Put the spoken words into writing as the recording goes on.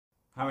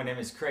Hi, my name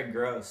is Craig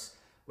Gross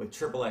with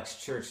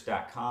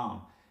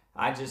XXXchurch.com.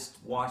 I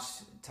just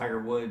watched Tiger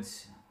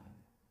Woods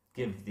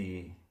give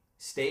the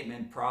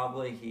statement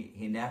probably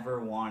he never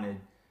wanted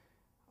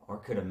or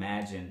could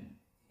imagine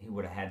he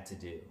would have had to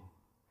do.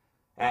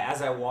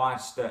 As I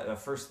watched, the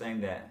first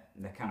thing that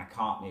kind of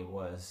caught me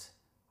was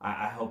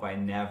I hope I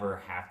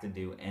never have to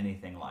do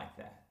anything like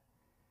that.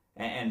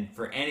 And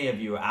for any of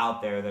you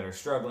out there that are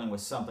struggling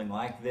with something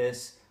like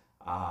this,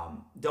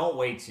 don't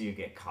wait till you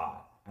get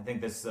caught. I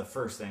think that's the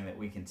first thing that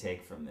we can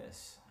take from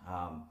this,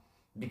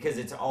 because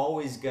it's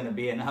always going to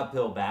be an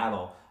uphill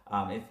battle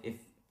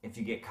if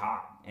you get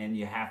caught and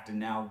you have to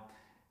now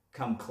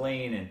come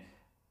clean. And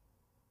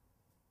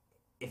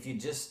if you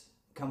just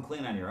come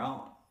clean on your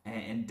own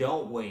and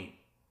don't wait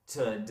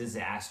till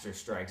disaster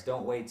strikes,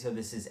 don't wait till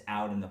this is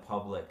out in the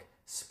public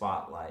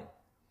spotlight.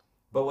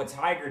 But what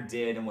Tiger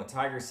did and what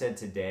Tiger said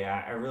today,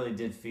 I really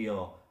did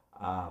feel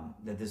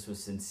that this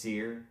was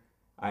sincere.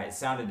 It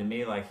sounded to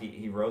me like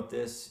he wrote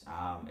this.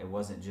 It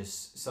wasn't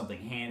just something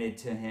handed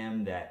to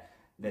him that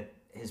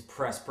his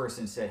press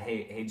person said,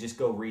 hey, just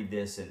go read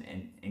this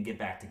and get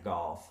back to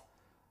golf.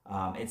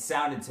 It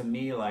sounded to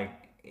me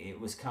like it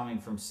was coming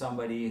from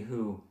somebody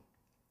who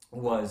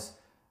was,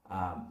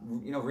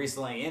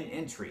 recently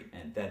in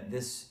treatment. That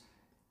this,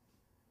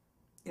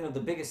 the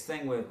biggest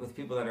thing with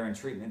people that are in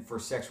treatment for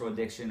sexual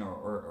addiction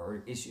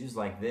or issues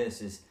like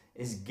this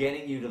is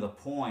getting you to the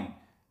point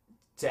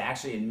to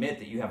actually admit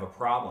that you have a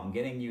problem,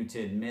 getting you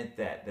to admit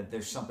that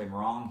there's something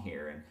wrong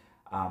here.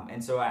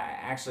 And so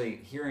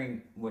actually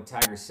hearing what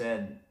Tiger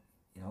said,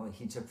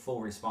 he took full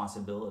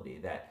responsibility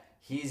that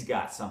he's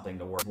got something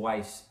to work. His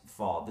wife's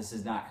fault. This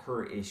is not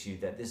her issue,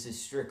 that this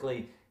is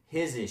strictly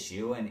his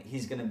issue, and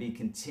he's going to be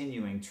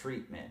continuing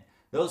treatment.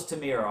 Those to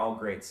me are all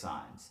great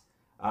signs.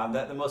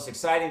 That the most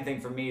exciting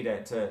thing for me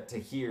to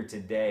hear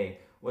today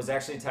was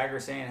actually Tiger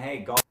saying,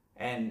 hey, golf.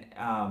 And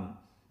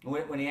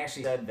when he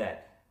actually said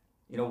that,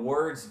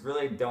 words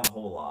really don't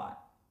hold a whole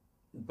lot,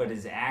 but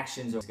his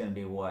actions are going to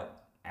be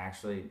what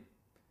actually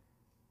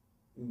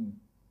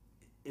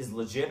is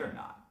legit or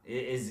not,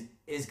 is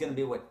going to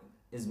be what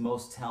is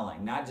most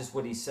telling. Not just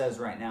what he says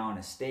right now in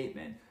a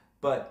statement,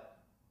 but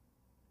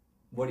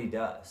what he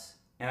does.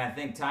 And I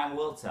think time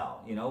will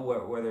tell,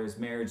 whether his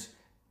marriage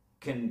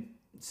can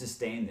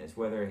sustain this,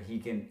 whether he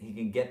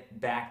can get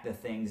back the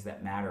things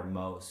that matter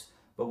most.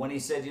 But when he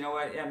said,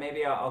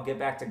 maybe I'll get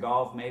back to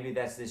golf, maybe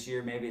that's this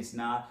year, maybe it's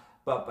not.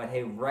 But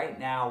hey, right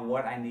now,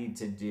 what I need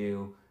to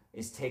do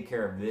is take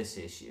care of this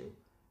issue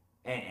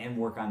and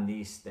work on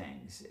these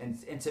things.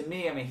 And to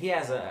me, he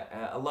has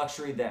a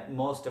luxury that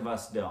most of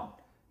us don't.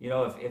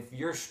 If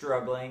you're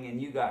struggling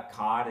and you got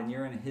caught and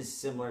you're in his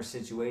similar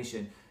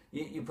situation,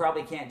 you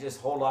probably can't just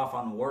hold off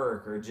on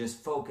work or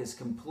just focus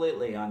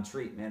completely on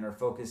treatment or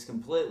focus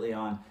completely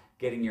on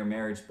getting your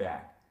marriage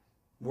back,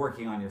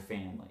 working on your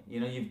family.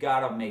 You've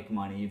got to make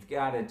money. You've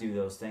got to do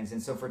those things.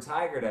 And so for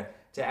Tiger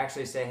to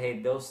actually say, hey,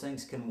 those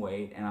things can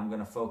wait and I'm going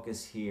to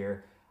focus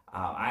here,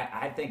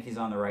 I think he's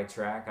on the right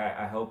track.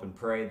 I hope and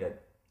pray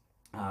that,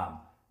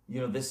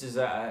 this is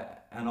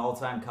an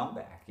all-time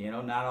comeback,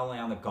 not only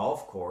on the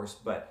golf course,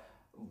 but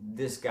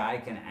this guy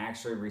can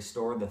actually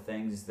restore the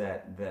things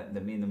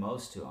that mean the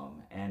most to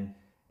him.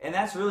 And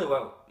that's really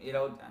what,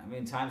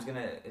 time's going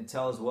to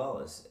tell as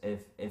well. Is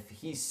if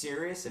he's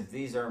serious, if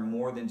these are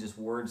more than just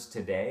words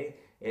today,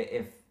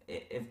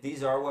 if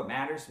these are what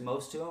matters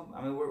most to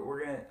him,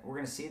 we're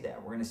gonna see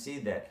that. We're gonna see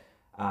that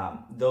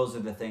those are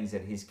the things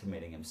that he's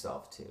committing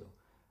himself to.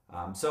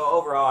 So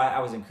overall, I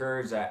was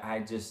encouraged.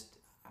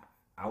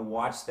 I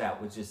watched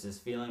that with just this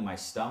feeling in my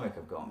stomach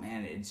of going,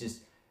 man, it's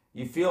just,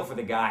 you feel for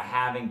the guy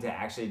having to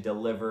actually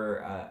deliver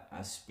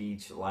a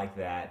speech like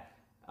that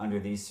under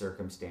these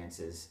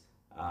circumstances.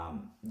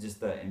 Just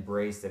the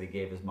embrace that he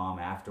gave his mom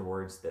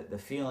afterwards, the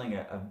feeling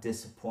of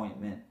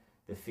disappointment,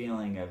 the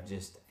feeling of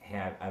just,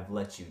 I've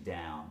let you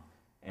down.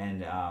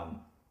 And,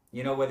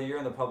 whether you're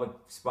in the public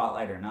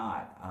spotlight or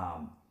not,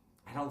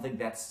 I don't think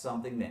that's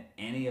something that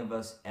any of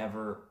us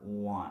ever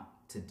want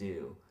to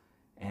do.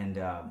 And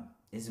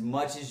as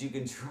much as you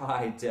can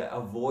try to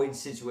avoid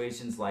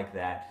situations like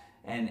that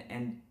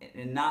and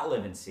not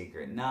live in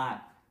secret,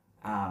 not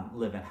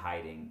live in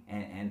hiding,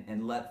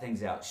 and let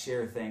things out,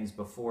 share things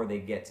before they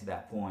get to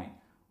that point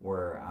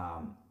where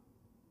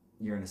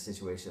you're in a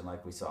situation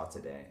like we saw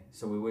today.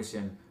 So we wish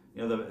him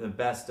the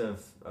best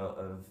of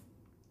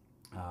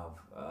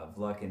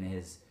luck in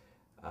his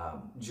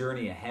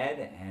journey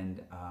ahead,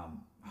 and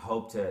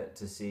hope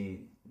to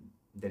see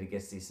that he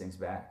gets these things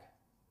back.